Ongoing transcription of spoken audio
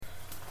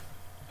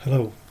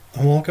Hello,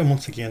 and welcome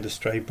once again to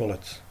Stray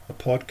Bullets, a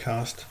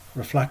podcast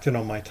reflecting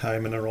on my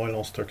time in the Royal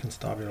Ulster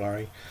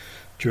Constabulary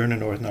during the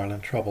Northern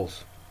Ireland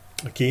Troubles.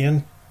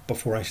 Again,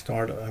 before I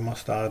start, I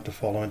must add the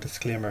following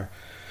disclaimer,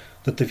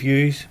 that the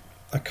views,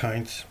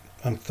 accounts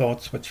and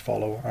thoughts which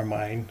follow are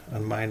mine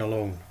and mine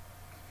alone.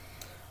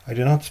 I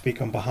do not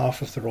speak on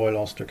behalf of the Royal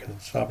Ulster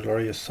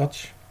Constabulary as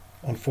such.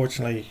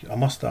 Unfortunately, I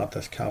must add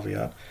this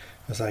caveat,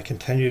 as I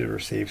continue to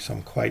receive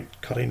some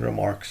quite cutting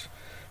remarks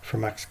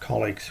from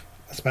ex-colleagues,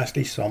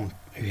 especially some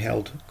who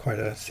held quite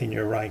a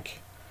senior rank.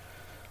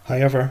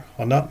 However,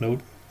 on that note,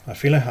 I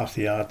feel I have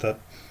to add that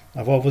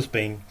I've always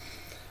been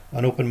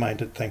an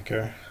open-minded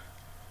thinker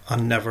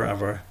and never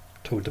ever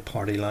toed the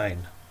party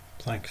line.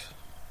 Thanks.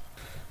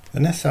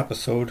 In this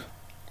episode,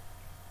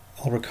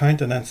 I'll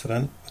recount an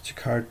incident which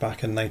occurred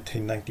back in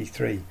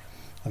 1993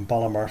 in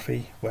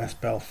Ballymurphy, West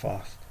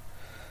Belfast.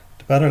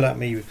 To better let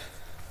me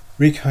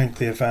recount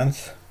the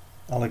events,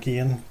 I'll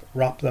again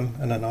wrap them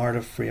in a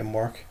narrative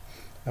framework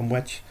in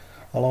which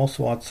I'll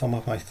also add some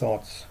of my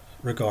thoughts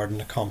regarding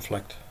the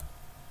conflict.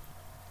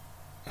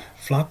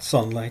 Flat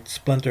sunlight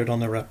splintered on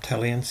the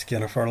reptilian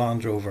skin of our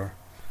Land Rover.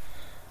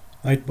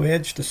 I'd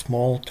wedged a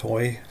small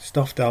toy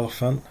stuffed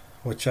elephant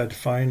which I'd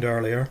found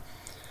earlier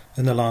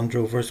in the Land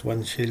Rover's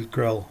windshield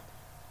grill.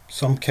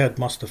 Some kid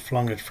must have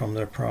flung it from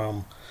their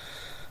pram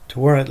to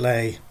where it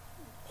lay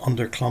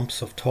under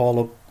clumps of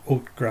tall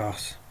oat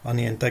grass, and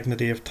the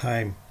indignity of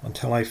time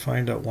until I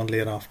found it one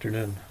late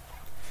afternoon.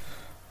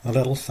 A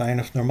little sign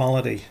of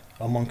normality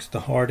amongst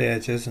the hard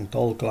edges and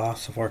dull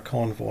glass of our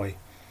convoy,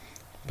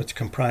 which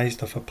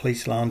comprised of a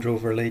police Land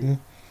Rover leading,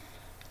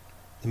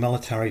 the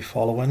military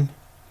following,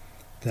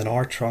 then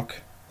our truck,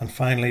 and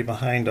finally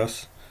behind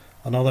us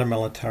another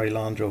military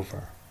Land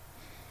Rover.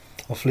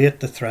 Of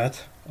late the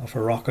threat of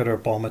a rocket or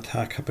bomb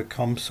attack had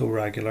become so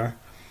regular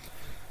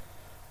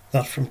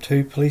that from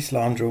 2 police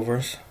Land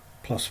Rovers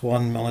plus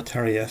 1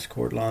 military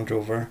escort Land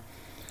Rover,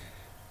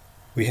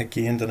 we had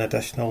gained an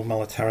additional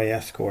military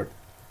escort.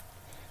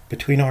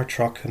 Between our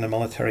truck and the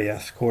military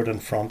escort in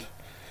front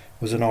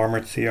was an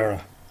armoured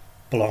Sierra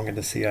belonging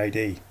to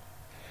CID.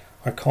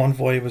 Our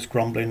convoy was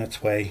grumbling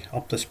its way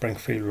up the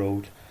Springfield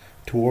Road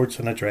towards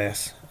an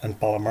address in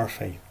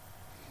Ballymurphy.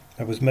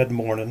 It was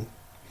mid-morning.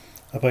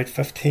 About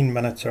 15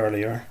 minutes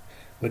earlier,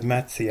 we'd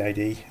met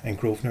CID in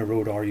Grosvenor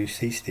Road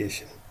RUC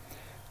station.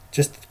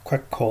 Just a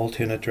quick call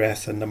to an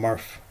address in the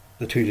Murph,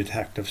 the 2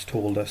 detectives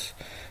told us,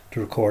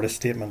 to record a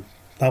statement.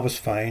 That was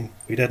fine.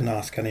 We didn't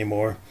ask any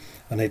more,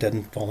 and they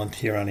didn't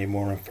volunteer any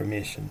more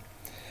information.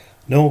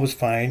 No, it was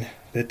fine.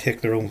 They'd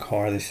take their own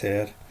car, they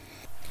said.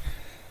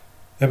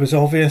 It was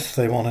obvious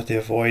they wanted to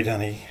avoid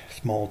any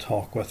small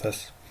talk with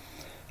us,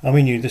 and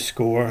we knew the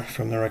score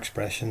from their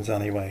expressions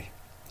anyway.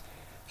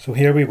 So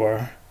here we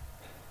were,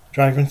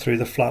 driving through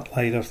the flat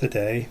light of the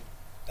day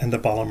in the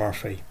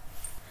Ballymurphy.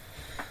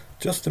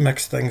 Just to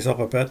mix things up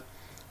a bit,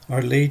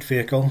 our lead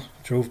vehicle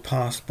drove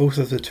past both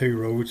of the 2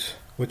 roads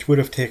which would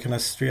have taken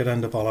us straight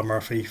into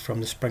Ballymurphy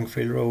from the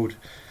Springfield Road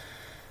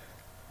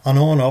and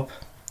on up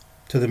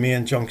to the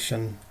main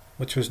junction,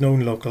 which was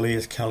known locally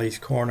as Kelly's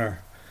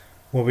Corner,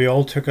 where we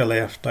all took a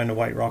left down the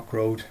White Rock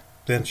Road.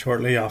 Then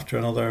shortly after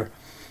another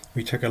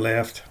we took a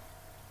left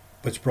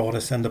which brought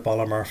us into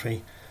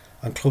Ballymurphy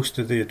and close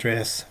to the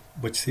address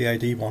which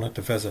CID wanted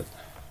to visit.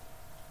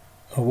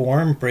 A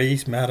warm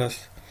breeze met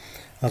us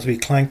as we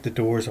clanked the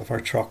doors of our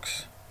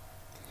trucks.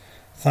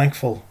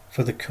 Thankful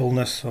for the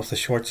coolness of the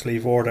short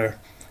sleeve order,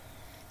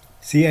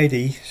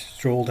 CID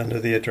strolled into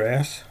the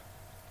address.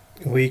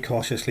 We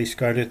cautiously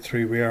scouted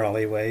through rear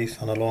alleyways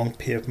and along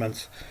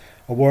pavements,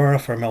 aware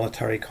of our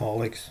military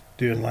colleagues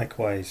doing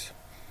likewise,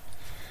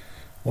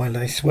 while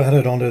they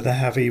sweated under the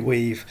heavy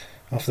weave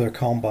of their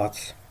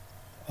combats.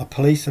 A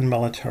police and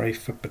military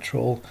foot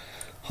patrol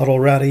had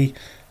already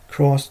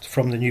crossed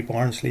from the New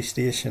Barnsley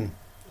station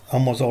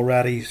and was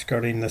already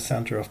skirting the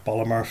centre of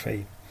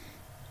Ballymurphy,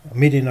 a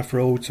median of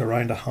roads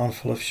around a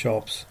handful of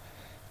shops,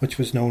 which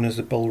was known as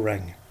the Bull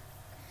Ring.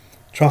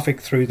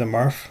 Traffic through the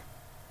Murph,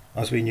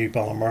 as we knew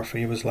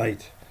Ballymurphy, was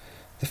light.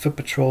 The foot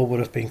patrol would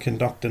have been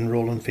conducting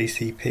rolling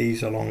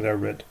VCPs along their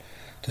route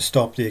to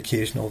stop the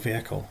occasional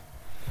vehicle.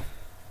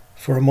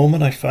 For a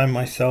moment I found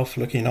myself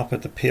looking up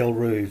at the pale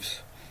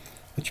roofs,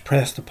 which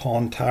pressed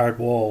upon tired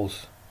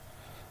walls.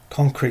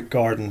 Concrete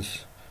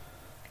gardens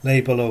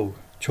lay below,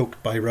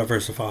 choked by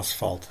rivers of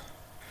asphalt.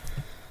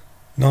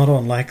 Not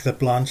unlike the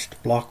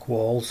blanched block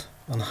walls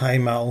and high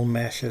metal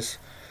meshes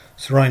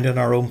surrounding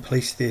our own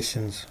police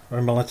stations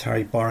or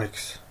military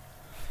barracks.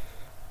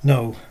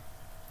 No,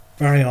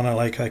 very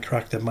unlike, I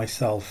corrected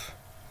myself.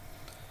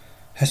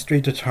 History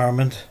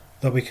determined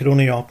that we could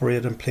only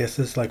operate in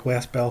places like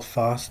West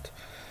Belfast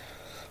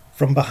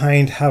from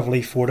behind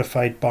heavily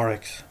fortified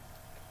barracks.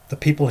 The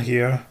people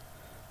here,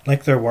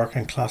 like their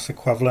working class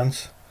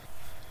equivalents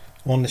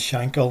on the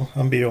Shankill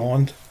and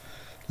beyond,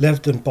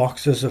 lived in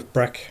boxes of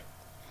brick,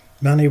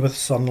 many with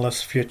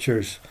sunless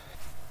futures,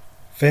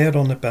 fed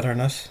on the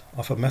bitterness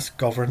of a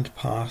misgoverned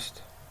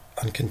past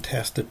and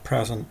contested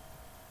present.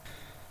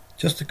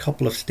 Just a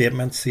couple of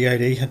statements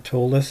CID had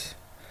told us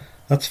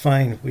That's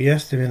fine. We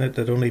estimated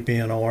it only be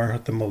an hour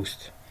at the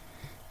most.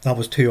 That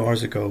was 2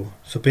 hours ago.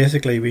 So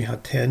basically we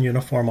had 10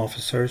 uniform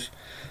officers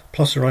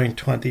plus around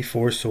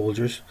 24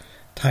 soldiers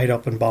tied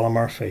up in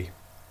Ballymurphy.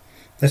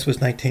 This was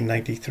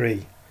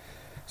 1993.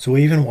 So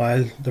even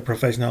while the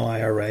Provisional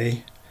IRA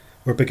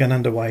were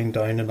beginning to wind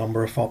down a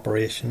number of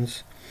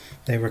operations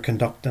they were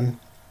conducting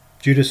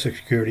due to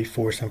security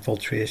force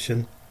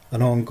infiltration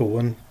and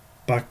ongoing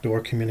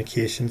backdoor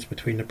communications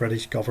between the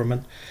British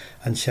government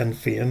and Sinn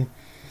Féin,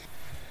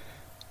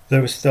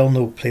 there was still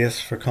no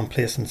place for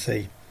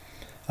complacency,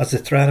 as the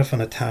threat of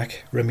an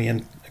attack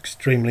remained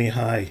extremely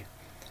high.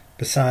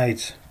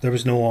 Besides, there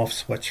was no off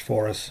switch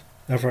for us,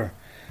 ever.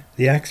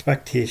 The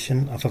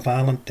expectation of a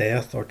violent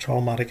death or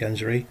traumatic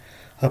injury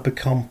had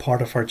become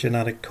part of our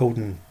genetic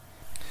coding.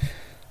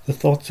 The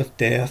thoughts of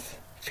death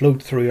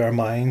flowed through our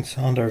minds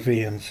and our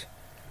veins,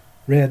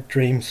 red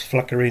dreams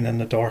flickering in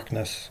the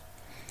darkness,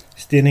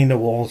 staining the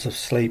walls of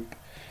sleep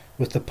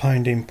with the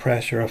pounding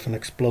pressure of an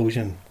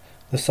explosion,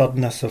 the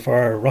suddenness of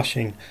air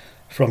rushing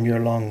from your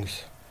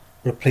lungs,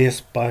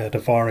 replaced by a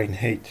devouring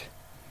heat.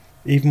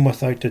 Even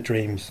without the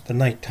dreams, the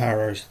night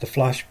terrors, the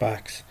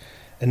flashbacks,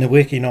 in the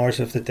waking hours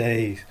of the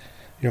day,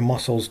 your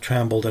muscles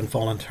trembled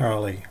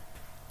involuntarily,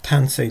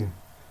 tensing,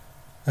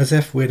 as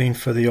if waiting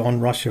for the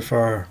onrush of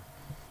air,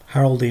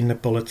 heralding the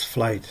bullet's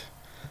flight,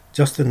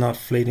 just in that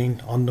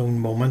fleeting, unknown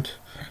moment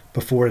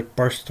before it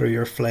burst through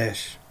your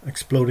flesh,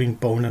 exploding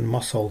bone and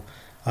muscle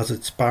as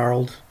it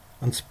spiraled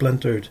and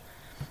splintered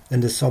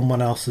into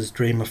someone else's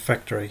dream of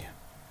victory.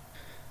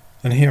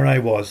 And here I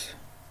was,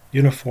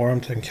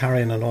 uniformed and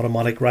carrying an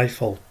automatic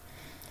rifle.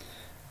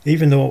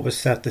 Even though it was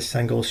set to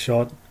single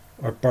shot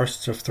or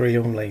bursts of 3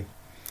 only,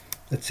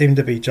 it seemed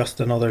to be just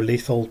another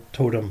lethal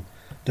totem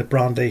to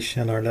brandish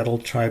in our little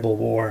tribal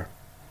war.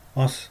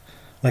 Us,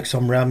 like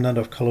some remnant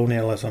of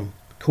colonialism,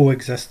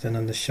 coexisting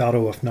in the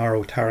shadow of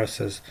narrow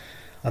terraces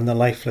and the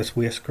lifeless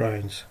waste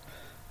grounds.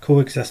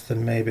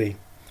 Coexisting maybe,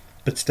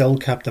 but still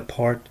kept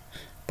apart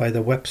by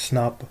the whip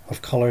snap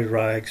of coloured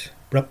rags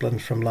rippling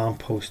from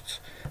lampposts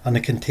and the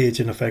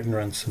contagion of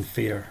ignorance and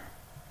fear.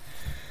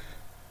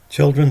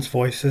 Children's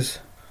voices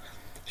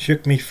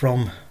shook me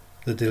from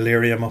the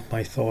delirium of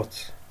my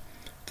thoughts.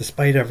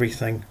 Despite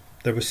everything,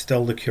 there was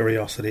still the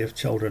curiosity of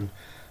children,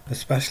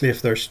 especially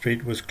if their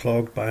street was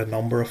clogged by a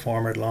number of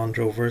armoured Land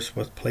Rovers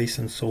with police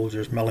and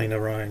soldiers milling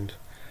around.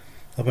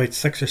 About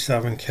 6 or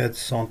 7 kids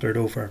sauntered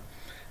over,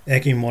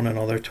 egging one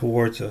another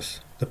towards us,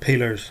 the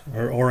peelers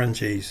or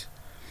orangees.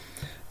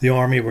 The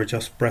army were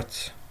just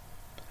Brits.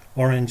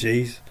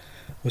 Orangees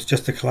was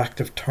just a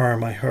collective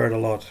term I heard a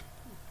lot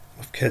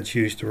of kids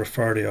use to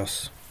refer to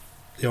us,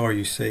 the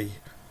RUC.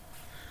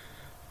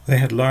 They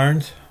had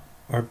learned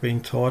or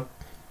been taught,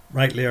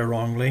 rightly or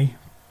wrongly,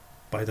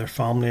 by their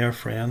family or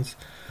friends,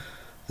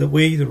 that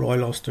we, the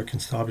Royal Ulster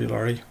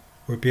Constabulary,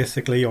 were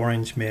basically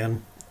orange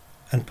men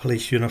in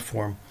police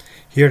uniform,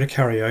 here to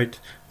carry out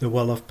the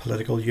will of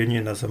political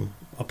unionism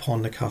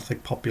upon the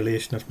Catholic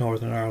population of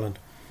Northern Ireland.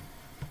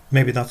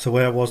 Maybe that's the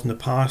way it was in the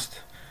past,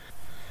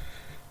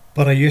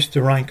 but I used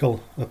to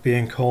rankle at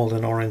being called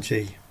an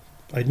Orangey.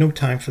 I'd no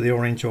time for the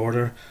Orange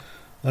Order,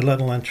 a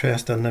little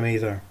interest in them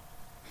either,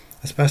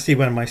 especially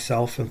when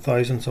myself and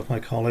thousands of my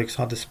colleagues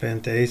had to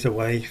spend days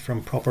away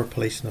from proper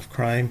policing of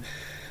crime,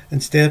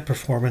 instead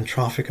performing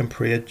traffic and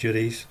parade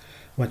duties,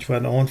 which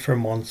went on for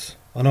months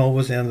and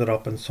always ended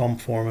up in some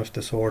form of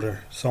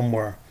disorder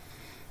somewhere.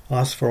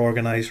 As for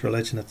organised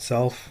religion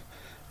itself,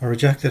 I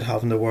rejected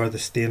having to wear the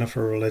stain of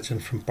a religion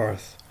from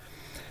birth.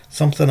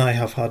 Something I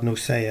have had no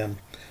say in,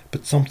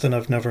 but something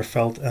I've never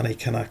felt any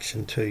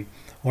connection to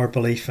or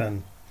belief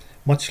in,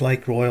 much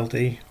like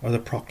royalty or the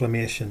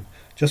proclamation,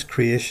 just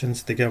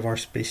creations to give our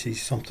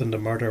species something to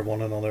murder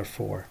one another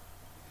for.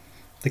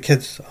 The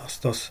kids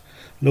asked us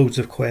loads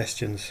of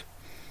questions.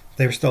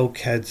 They were still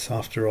kids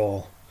after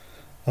all,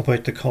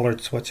 about the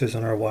coloured switches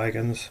in our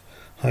wagons,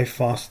 how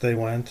fast they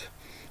went,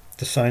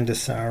 the sound of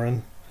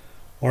siren,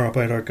 or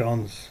about our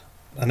guns,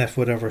 and if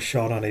we'd ever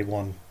shot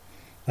anyone.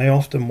 I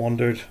often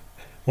wondered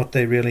what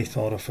they really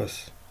thought of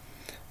us.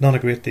 Not a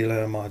great deal,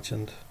 I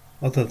imagined,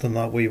 other than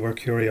that we were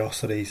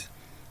curiosities,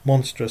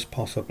 monstrous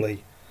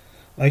possibly,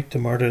 out to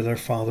murder their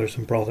fathers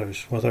and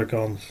brothers with our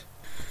guns,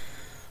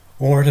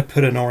 or to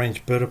put an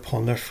orange boot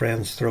upon their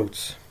friends'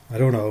 throats. I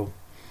don't know,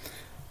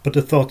 but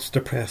the thoughts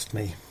depressed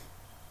me,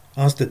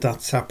 as did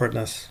that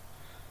separateness,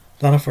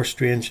 that of our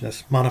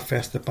strangeness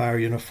manifested by our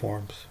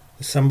uniforms,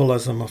 the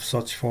symbolism of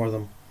such for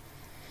them,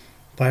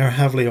 by our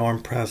heavily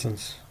armed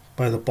presence,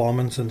 by the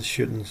bombings and the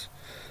shootings.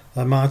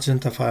 I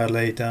imagined if I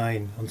lay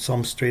dying on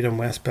some street in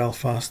West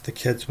Belfast, the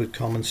kids would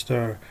come and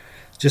stir,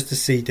 just to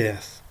see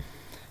death,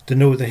 to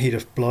know the heat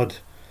of blood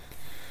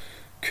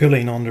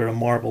cooling under a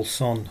marble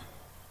sun.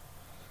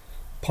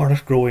 Part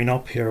of growing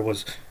up here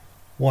was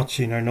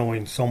watching or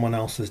knowing someone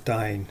else is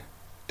dying.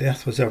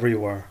 Death was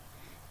everywhere,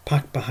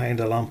 packed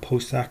behind a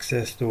lamppost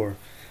access door,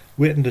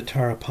 waiting to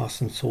tear a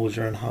passing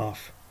soldier in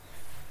half,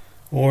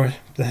 or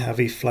the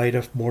heavy flight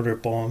of mortar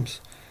bombs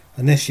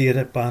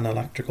initiated by an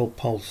electrical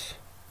pulse.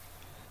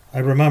 I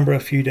remember a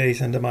few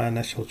days into my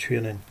initial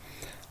training,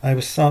 I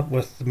was sat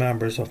with the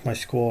members of my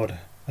squad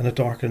in a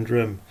darkened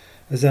room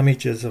as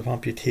images of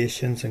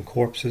amputations and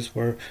corpses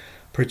were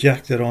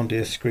projected onto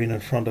a screen in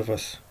front of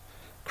us.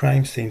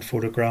 Crime scene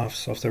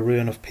photographs of the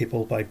ruin of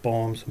people by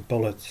bombs and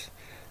bullets,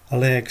 a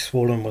leg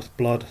swollen with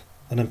blood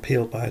and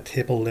impaled by a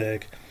table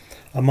leg,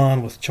 a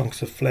man with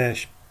chunks of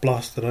flesh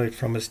blasted out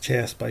from his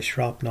chest by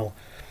shrapnel,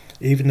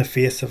 even the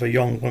face of a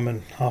young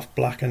woman half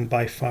blackened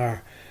by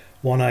fire,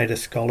 one eye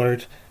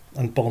discoloured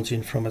and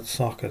bulging from its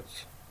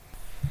sockets.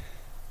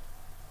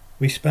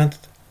 We spent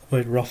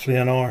about roughly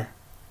an hour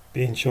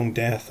being shown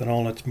death in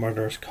all its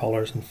murderous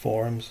colours and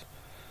forms.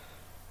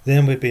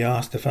 Then we'd be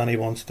asked if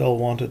anyone still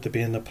wanted to be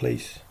in the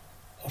police.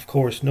 Of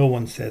course, no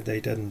one said they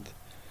didn't.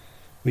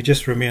 We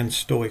just remained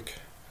stoic,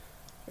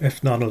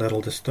 if not a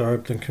little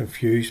disturbed and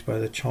confused by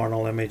the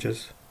charnel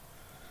images,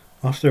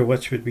 after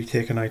which we'd be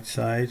taken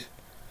outside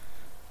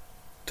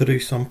to do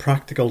some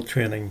practical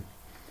training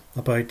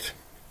about,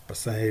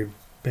 say,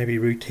 maybe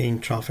routine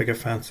traffic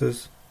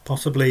offences,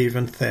 possibly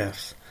even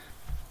thefts,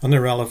 and the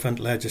relevant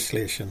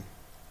legislation.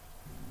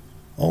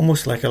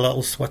 Almost like a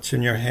little switch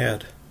in your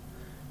head,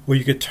 where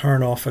you could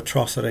turn off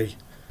atrocity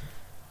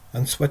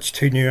and switch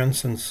to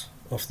nuances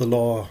of the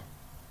law,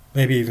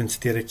 maybe even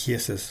stated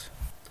cases.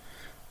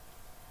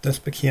 This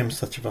became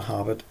such of a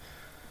habit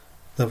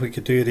that we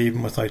could do it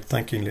even without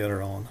thinking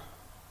later on.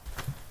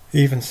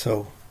 Even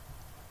so,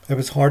 it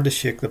was hard to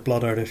shake the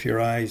blood out of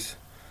your eyes,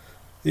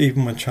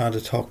 even when trying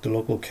to talk to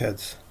local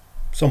kids.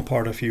 Some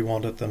part of you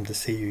wanted them to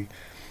see you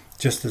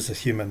just as a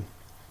human,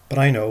 but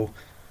I know,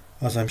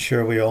 as I'm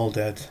sure we all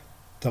did,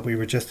 that we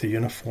were just a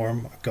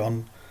uniform, a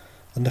gun,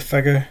 and the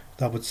figure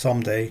that would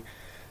someday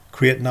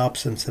create an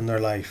absence in their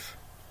life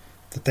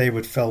that they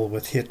would fill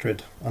with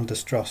hatred and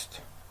distrust.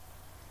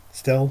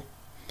 Still,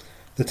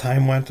 the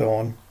time went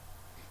on,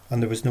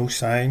 and there was no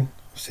sign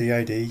of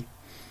CID.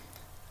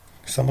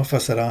 Some of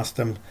us had asked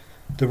them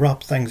to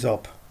wrap things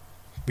up.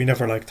 We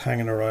never liked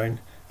hanging around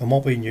in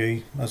what we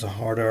knew as a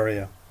hard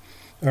area.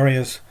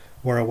 Areas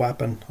where a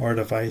weapon or a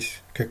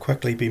device could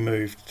quickly be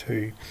moved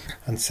to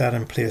and set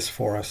in place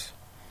for us,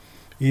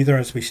 either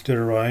as we stood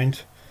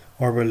around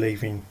or were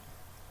leaving.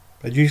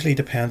 It usually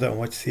depended on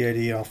which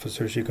CID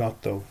officers you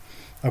got though.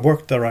 I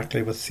worked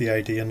directly with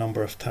CID a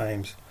number of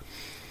times,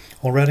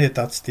 already at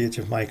that stage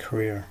of my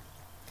career.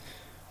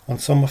 On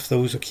some of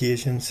those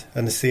occasions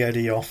in the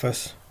CID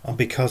office, and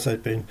because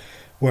I'd been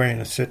wearing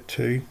a suit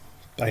too,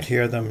 I'd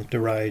hear them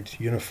deride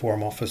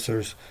uniform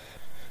officers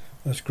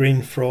as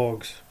green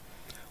frogs,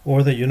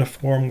 or the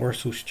uniform were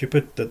so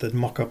stupid that they'd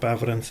muck up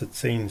evidence at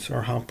scenes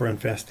or hamper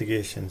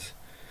investigations.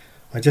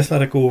 I just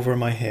let it go over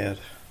my head.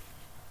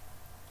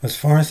 As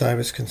far as I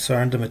was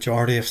concerned, the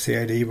majority of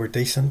CID were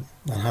decent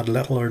and had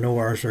little or no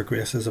airs or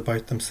graces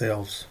about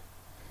themselves.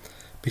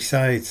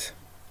 Besides,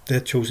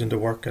 they'd chosen to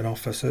work in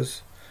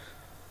offices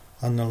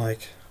and the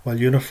like, while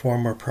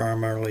uniform were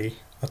primarily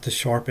at the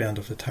sharp end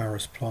of the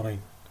terrorist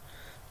plotting.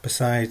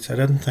 Besides, I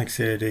didn't think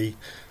CID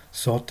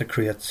sought to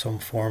create some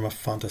form of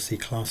fantasy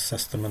class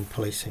system in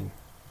policing.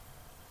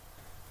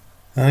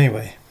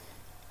 Anyway,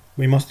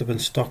 we must have been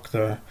stuck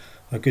there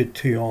a good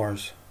 2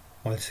 hours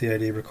while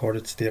CID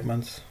recorded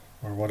statements,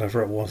 or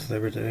whatever it was they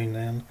were doing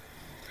then.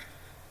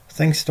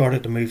 Things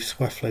started to move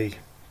swiftly,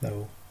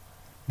 though,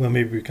 when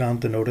we began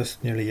to notice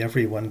nearly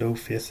every window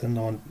facing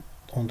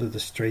onto the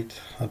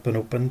street had been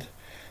opened.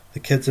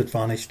 The kids had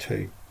vanished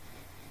too.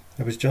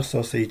 It was just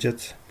us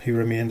Egypts who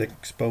remained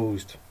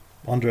exposed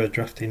under a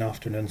drifting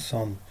afternoon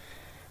sun.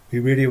 We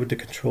radioed the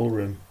control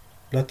room,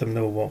 let them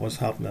know what was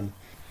happening,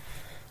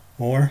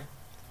 or,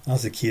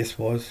 as the case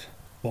was,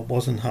 what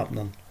wasn't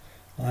happening,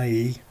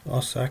 i.e.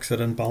 us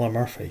exiting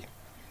Ballymurphy.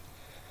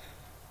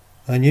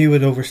 I knew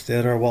we'd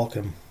overstayed our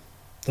welcome.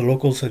 The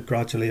locals had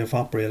gradually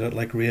evaporated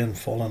like rain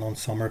falling on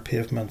summer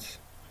pavements.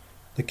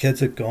 The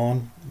kids had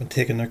gone and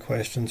taken their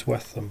questions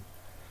with them.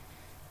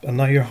 And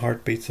now your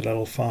heart beats a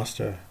little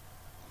faster.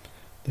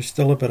 There's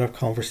still a bit of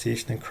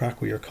conversation and crack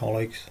with your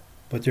colleagues,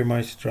 but your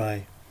mouth's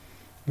dry.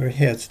 Your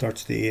head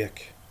starts to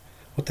ache.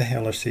 What the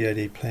hell are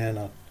CID playing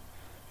at?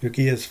 Your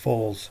gaze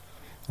falls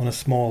on a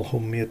small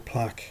homemade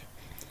plaque,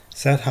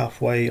 set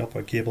halfway up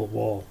a gable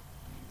wall.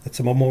 It's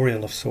a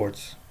memorial of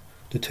sorts.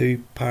 The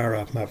 2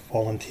 PIRA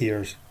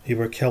volunteers who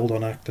were killed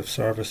on active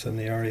service in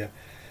the area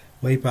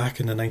way back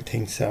in the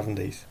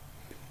 1970s.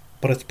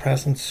 But its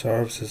presence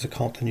serves as a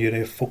continuity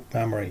of folk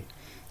memory,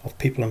 of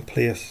people in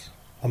place,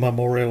 a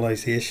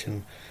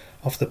memorialisation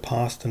of the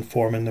past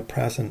informing the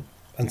present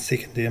and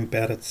seeking to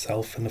embed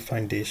itself in the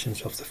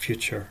foundations of the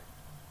future.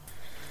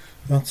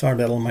 That's our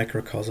little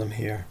microcosm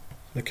here,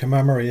 the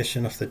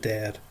commemoration of the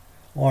dead,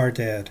 our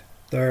dead,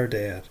 their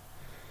dead.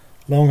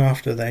 Long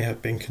after they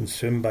have been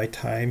consumed by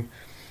time,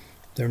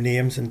 their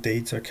names and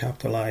deeds are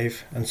kept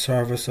alive in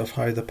service of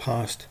how the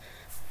past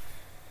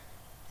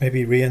may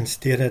be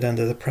reinstated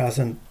into the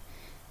present.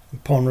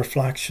 Upon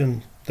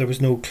reflection, there was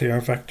no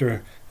clear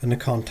victor in the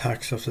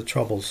context of the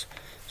Troubles,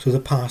 so the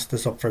past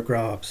is up for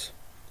grabs.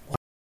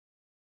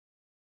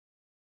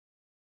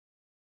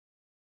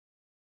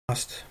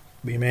 Past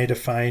we may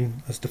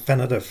define as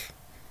definitive,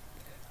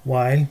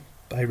 while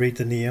I read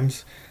the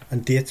names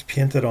and dates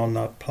painted on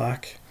that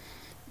plaque.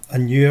 I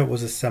knew it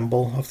was a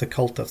symbol of the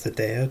cult of the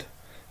dead,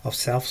 of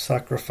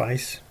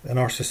self-sacrifice in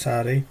our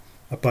society,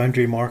 a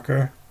boundary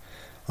marker,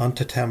 and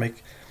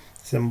totemic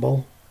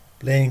symbol,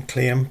 laying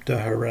claim to a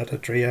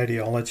hereditary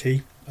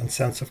ideology and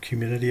sense of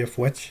community of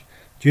which,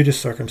 due to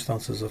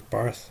circumstances of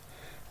birth,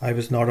 I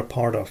was not a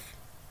part of.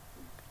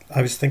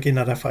 I was thinking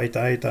that if I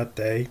died that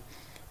day,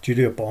 due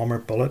to a bomb or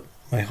bullet,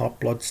 my hot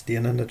blood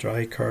staining the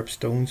dry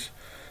curbstones,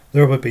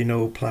 there would be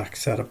no plaque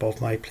set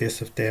above my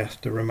place of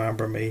death to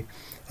remember me,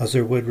 as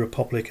there would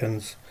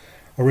Republicans,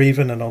 or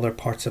even in other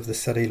parts of the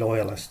city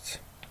loyalists.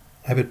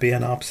 I would be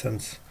an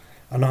absence,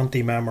 an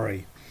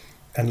anti-memory.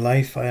 In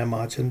life, I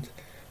imagined,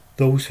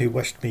 those who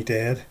wished me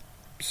dead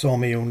saw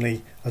me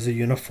only as a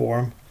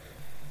uniform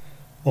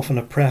of an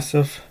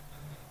oppressive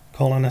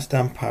colonist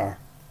empire,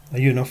 a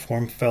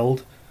uniform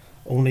filled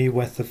only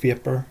with the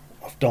vapour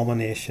of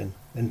domination.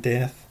 In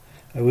death,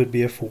 I would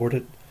be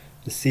afforded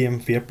the same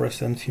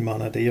vaporous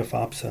inhumanity of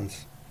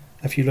absence.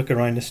 If you look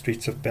around the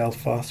streets of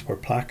Belfast, where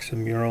plaques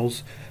and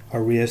murals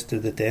are raised to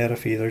the dead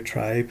of either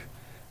tribe,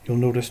 you'll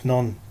notice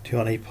none to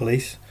any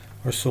police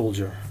or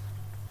soldier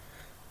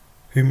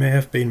who may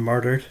have been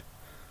murdered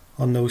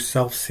on those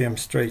self-same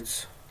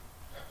streets.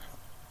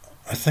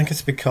 I think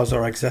it's because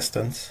our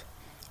existence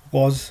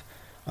was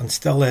and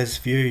still is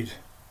viewed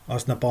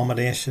as an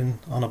abomination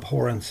and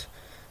abhorrence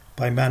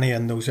by many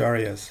in those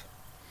areas.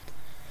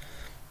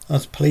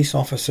 As police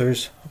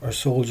officers or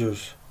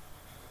soldiers,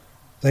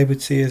 they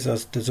would see us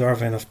as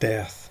deserving of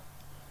death.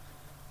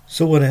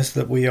 So it is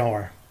that we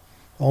are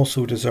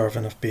also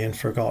deserving of being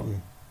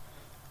forgotten,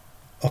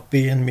 of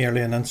being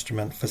merely an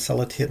instrument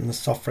facilitating the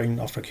suffering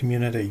of a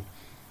community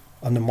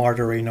and the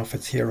martyring of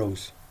its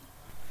heroes.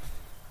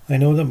 I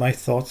know that my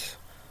thoughts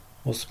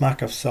will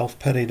smack of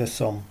self-pity to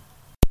some,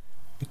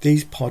 but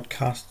these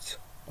podcasts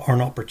are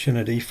an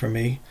opportunity for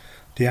me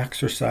to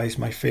exercise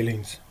my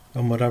feelings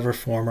in whatever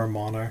form or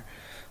manner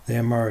they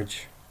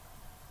emerge.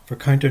 For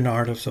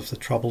counter-narratives of the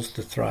troubles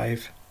to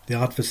thrive, the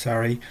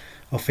adversary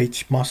of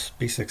each must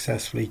be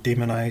successfully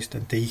demonised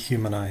and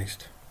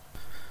dehumanised.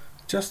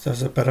 Just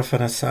as a bit of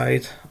an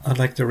aside, I'd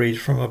like to read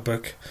from a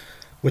book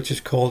which is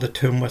called A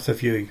Tomb with a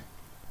View.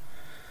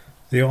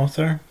 The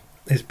author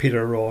is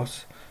Peter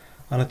Ross,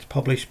 and it's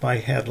published by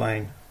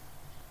Headline.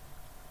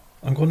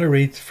 I'm going to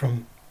read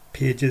from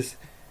pages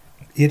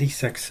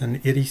 86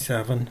 and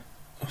 87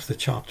 of the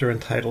chapter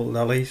entitled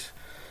Lilies,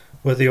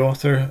 where the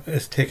author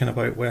is taken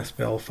about West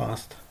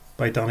Belfast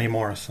by Danny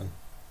Morrison.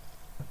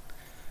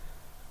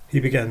 He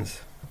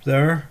begins,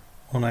 there,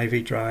 on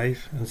Ivy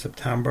Drive, in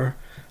September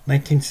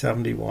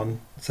 1971,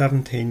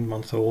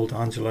 17-month-old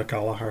Angela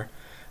Gallagher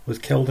was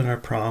killed in her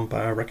pram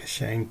by a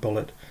ricocheting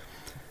bullet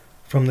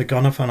from the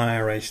gun of an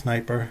IRA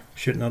sniper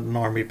shooting at an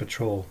army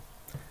patrol.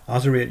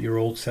 As her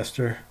 8-year-old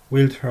sister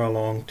wheeled her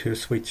along to a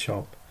sweet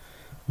shop,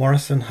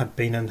 Morrison had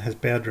been in his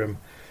bedroom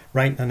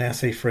writing an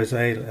essay for his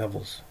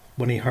A-levels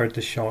when he heard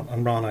the shot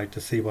and ran out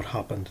to see what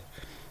happened.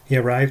 He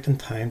arrived in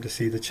time to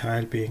see the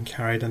child being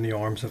carried in the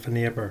arms of a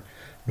neighbour.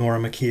 Nora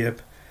McCabe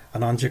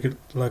and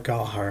Angela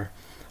Gallagher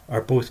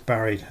are both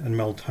buried in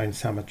Milltown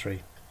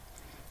Cemetery.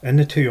 In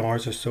the 2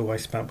 hours or so I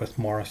spent with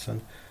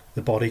Morrison,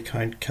 the body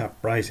count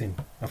kept rising.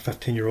 A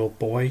 15-year-old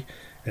boy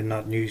in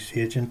that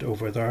newsagent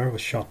over there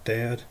was shot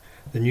dead.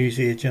 The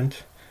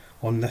newsagent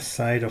on this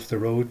side of the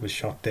road was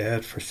shot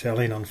dead for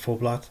selling on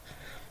Foblat,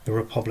 the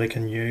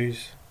Republican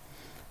News.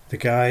 The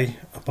guy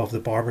above the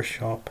barber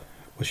shop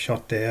was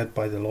shot dead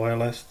by the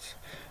Loyalists.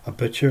 A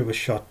butcher was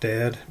shot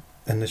dead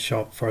in the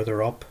shop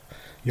further up.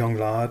 Young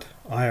lad,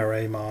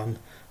 IRA man,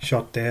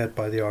 shot dead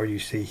by the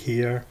RUC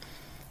here.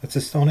 It's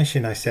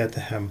astonishing, I said to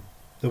him,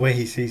 the way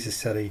he sees the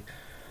city.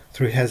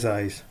 Through his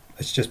eyes,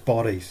 it's just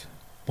bodies.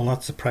 Well,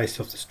 that's the price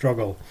of the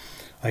struggle.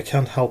 I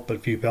can't help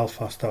but view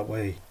Belfast that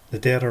way. The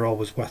dead are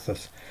always with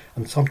us,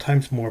 and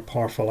sometimes more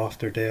powerful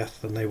after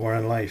death than they were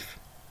in life.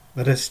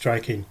 It is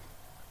striking,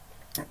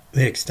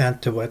 the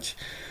extent to which,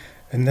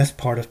 in this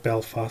part of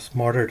Belfast,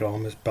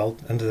 martyrdom is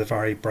built into the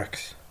very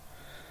bricks.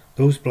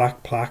 Those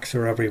black plaques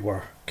are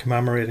everywhere,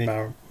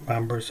 commemorating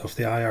members of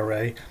the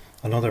IRA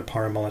and other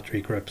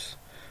paramilitary groups,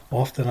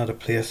 often at a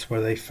place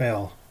where they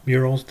fell.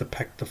 Murals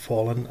depict the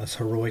fallen as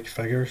heroic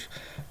figures,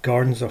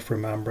 gardens of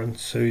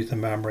remembrance soothe the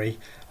memory,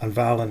 and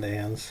valiant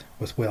ends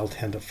with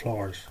well-tended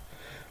flowers.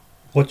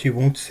 What you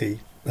won't see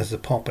is the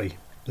poppy,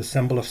 the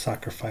symbol of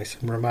sacrifice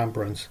and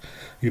remembrance,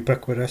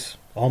 ubiquitous,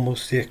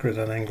 almost sacred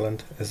in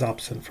England, is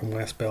absent from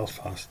West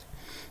Belfast.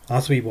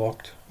 As we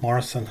walked,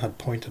 Morrison had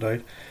pointed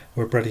out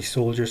where British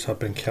soldiers had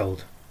been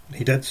killed.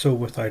 He did so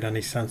without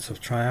any sense of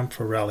triumph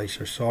or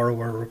relish or sorrow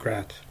or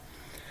regret.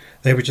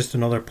 They were just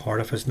another part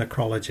of his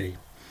necrology.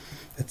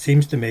 It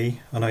seems to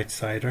me, an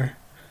outsider,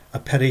 a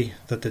pity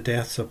that the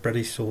deaths of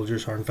British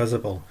soldiers are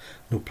invisible.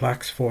 No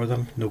plaques for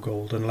them, no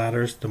golden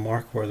letters to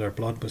mark where their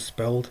blood was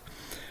spilled,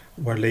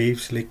 where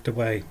leaves leaked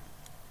away.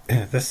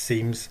 This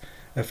seems,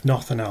 if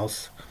nothing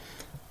else,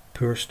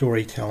 poor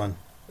storytelling.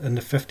 In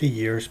the 50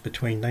 years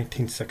between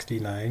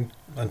 1969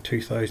 and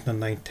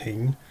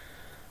 2019,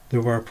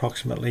 There were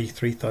approximately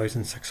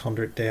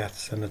 3,600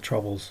 deaths in the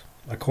Troubles,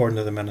 according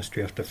to the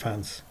Ministry of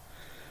Defence.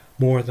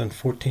 More than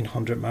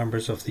 1,400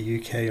 members of the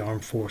UK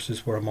Armed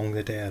Forces were among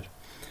the dead.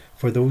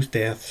 For those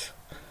deaths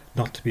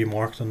not to be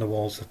marked on the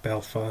walls of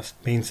Belfast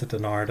means that the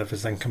narrative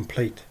is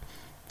incomplete.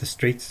 The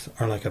streets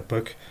are like a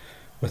book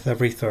with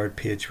every third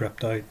page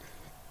ripped out.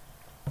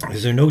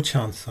 Is there no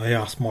chance, I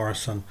asked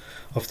Morrison,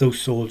 of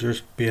those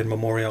soldiers being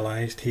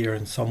memorialised here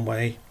in some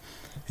way?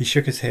 He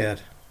shook his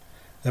head.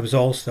 It was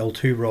all still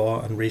too raw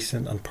and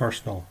recent and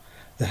personal.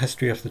 The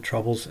history of the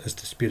Troubles is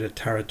disputed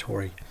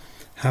territory,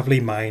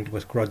 heavily mined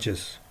with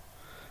grudges.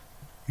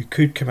 You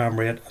could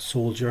commemorate a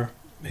soldier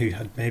who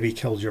had maybe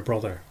killed your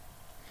brother.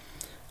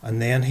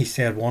 And then he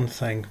said one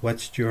thing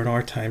which, during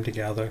our time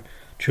together,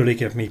 truly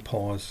gave me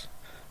pause.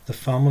 The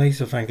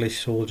families of English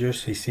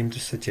soldiers, he seemed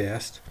to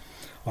suggest,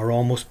 are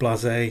almost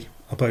blasé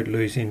about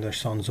losing their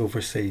sons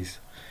overseas.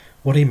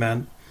 What he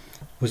meant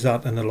was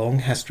that in the long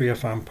history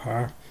of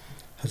empire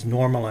has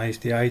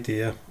normalised the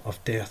idea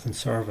of death in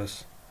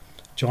service.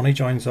 Johnny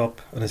joins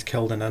up and is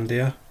killed in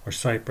India or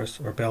Cyprus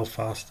or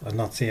Belfast, and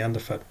that's the end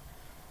of it.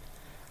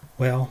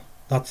 Well,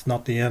 that's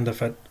not the end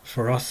of it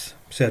for us,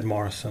 said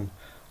Morrison.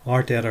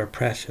 Our dead are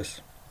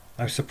precious.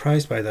 I was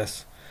surprised by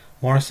this.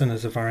 Morrison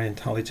is a very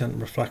intelligent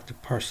and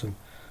reflective person,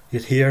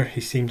 yet here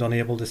he seemed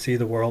unable to see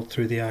the world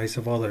through the eyes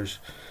of others.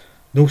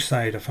 No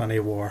side of any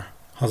war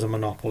has a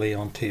monopoly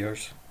on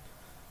tears.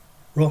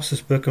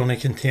 Ross's book only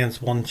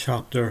contains one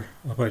chapter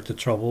about the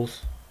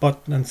Troubles,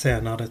 but in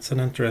saying that, it's an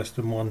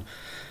interesting one,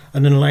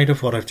 and in light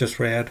of what I've just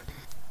read,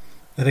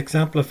 it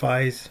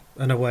exemplifies,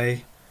 in a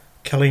way,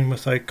 killing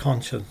without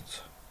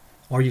conscience.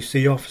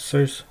 RUC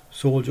officers,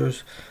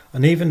 soldiers,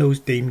 and even those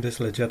deemed as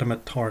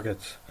legitimate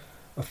targets,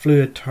 a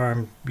fluid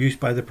term used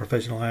by the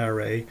Provisional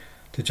IRA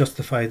to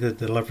justify the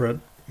deliberate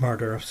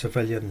murder of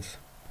civilians,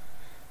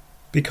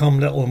 become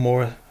little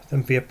more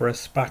than vaporous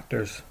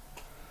spectres,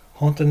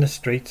 haunting the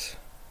streets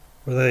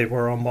where they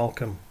were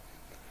unwelcome.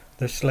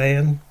 Their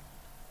slaying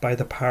by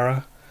the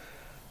PIRA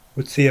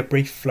would see a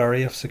brief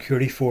flurry of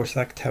security force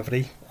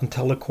activity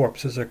until the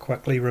corpses are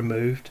quickly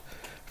removed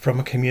from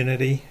a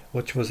community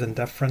which was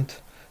indifferent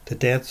to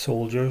dead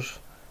soldiers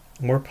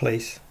or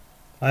police.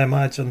 I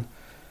imagine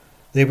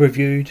they were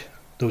viewed,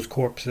 those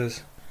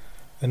corpses,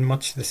 in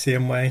much the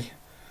same way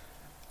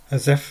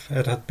as if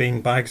it had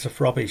been bags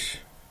of rubbish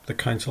the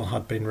council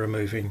had been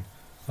removing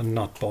and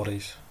not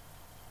bodies.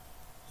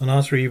 And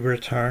as we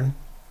return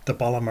to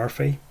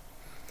Ballymurphy,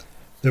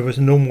 there was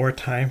no more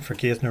time for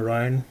gazing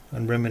around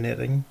and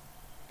ruminating.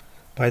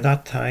 By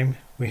that time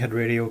we had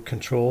radio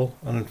control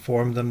and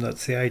informed them that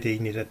CID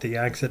needed to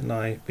exit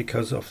now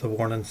because of the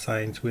warning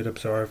signs we'd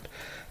observed,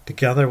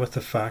 together with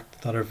the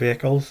fact that our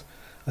vehicles,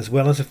 as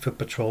well as a foot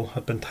patrol,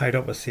 had been tied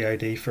up with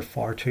CID for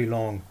far too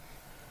long.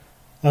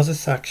 As a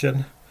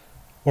section,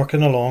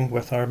 working along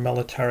with our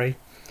military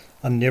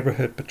and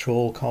neighbourhood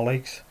patrol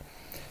colleagues,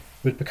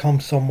 we'd become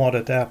somewhat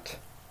adept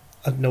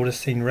at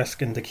noticing risk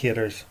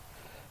indicators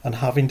and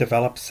having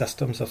developed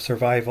systems of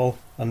survival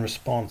and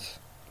response.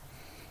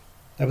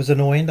 It was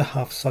annoying to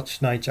have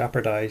such now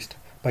jeopardised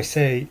by,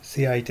 say,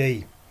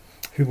 CID,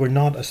 who were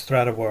not as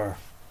threat aware.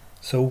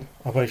 So,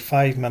 about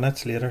 5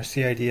 minutes later,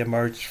 CID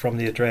emerged from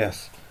the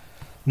address,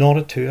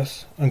 nodded to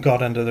us and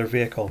got into their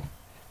vehicle.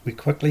 We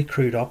quickly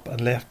crewed up and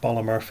left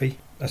Ballymurphy,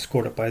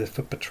 escorted by the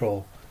foot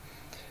patrol.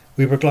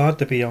 We were glad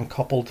to be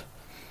uncoupled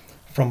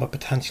from a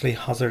potentially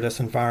hazardous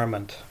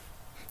environment,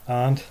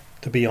 and,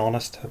 to be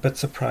honest, a bit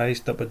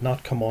surprised that we'd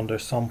not come under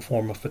some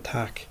form of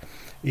attack,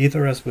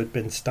 either as we'd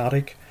been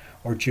static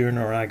or during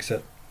our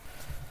exit.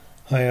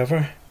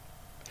 However,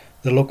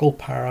 the local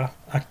PIRA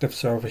active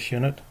service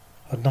unit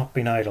had not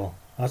been idle.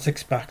 As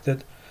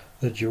expected,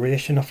 the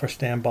duration of our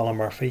stay in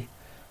Ballymurphy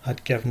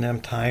had given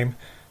them time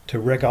to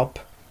rig up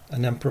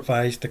an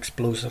improvised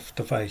explosive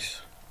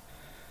device.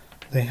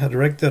 They had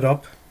rigged it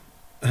up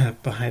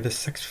behind a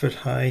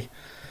 6-foot-high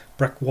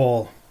brick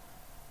wall,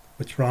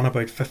 which ran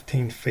about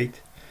 15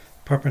 feet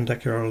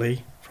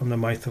perpendicularly from the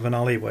mouth of an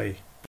alleyway.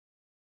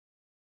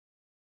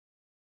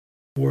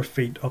 4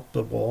 feet up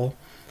the wall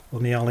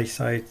on the alley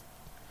side,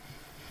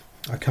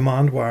 a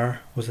command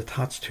wire was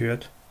attached to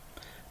it,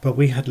 but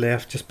we had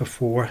left just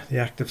before the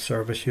active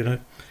service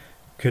unit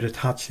could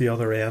attach the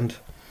other end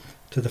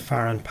to the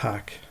firing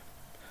pack.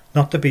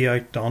 Not to be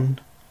outdone,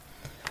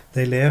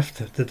 they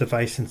left the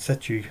device in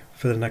situ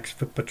for the next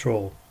foot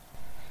patrol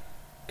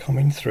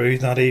coming through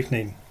that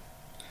evening.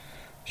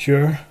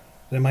 Sure,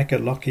 they might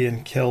get lucky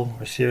and kill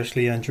or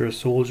seriously injure a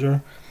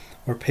soldier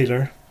or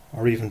peeler,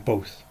 or even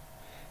both.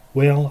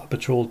 Well, a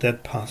patrol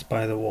did pass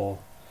by the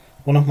wall.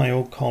 One of my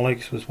old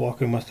colleagues was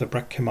walking with the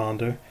brick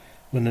commander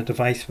when the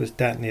device was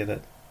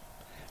detonated.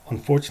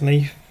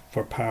 Unfortunately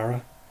for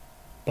PIRA,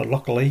 but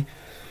luckily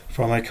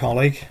for my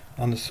colleague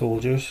and the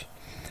soldiers,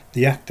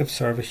 the active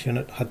service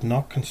unit had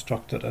not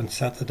constructed and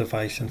set the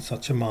device in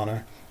such a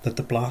manner that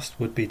the blast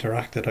would be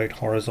directed out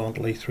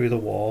horizontally through the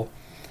wall,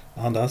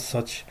 and as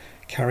such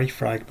carry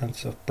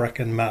fragments of brick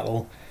and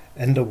metal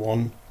into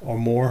one or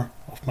more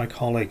of my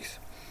colleagues.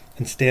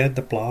 Instead,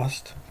 the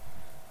blast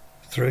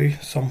threw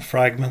some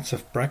fragments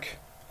of brick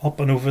up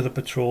and over the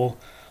patrol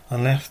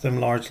and left them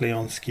largely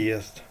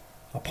unscathed,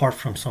 apart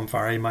from some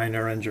very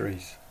minor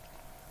injuries.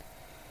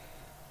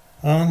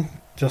 And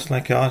just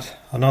like that,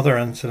 another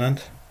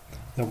incident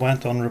that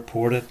went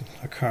unreported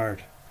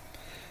occurred.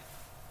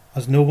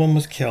 As no one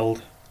was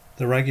killed,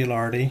 the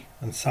regularity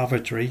and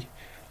savagery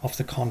of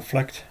the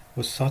conflict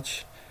was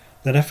such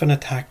that if an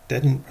attack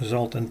didn't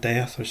result in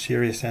death or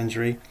serious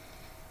injury,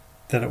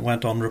 that it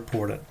went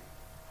unreported.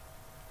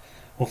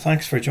 Well,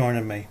 thanks for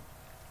joining me.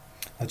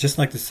 I'd just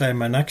like to say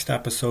my next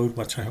episode,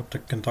 which I hope to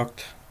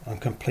conduct and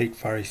complete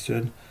very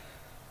soon,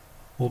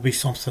 will be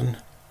something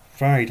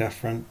very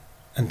different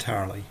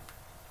entirely.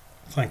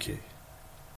 Thank you.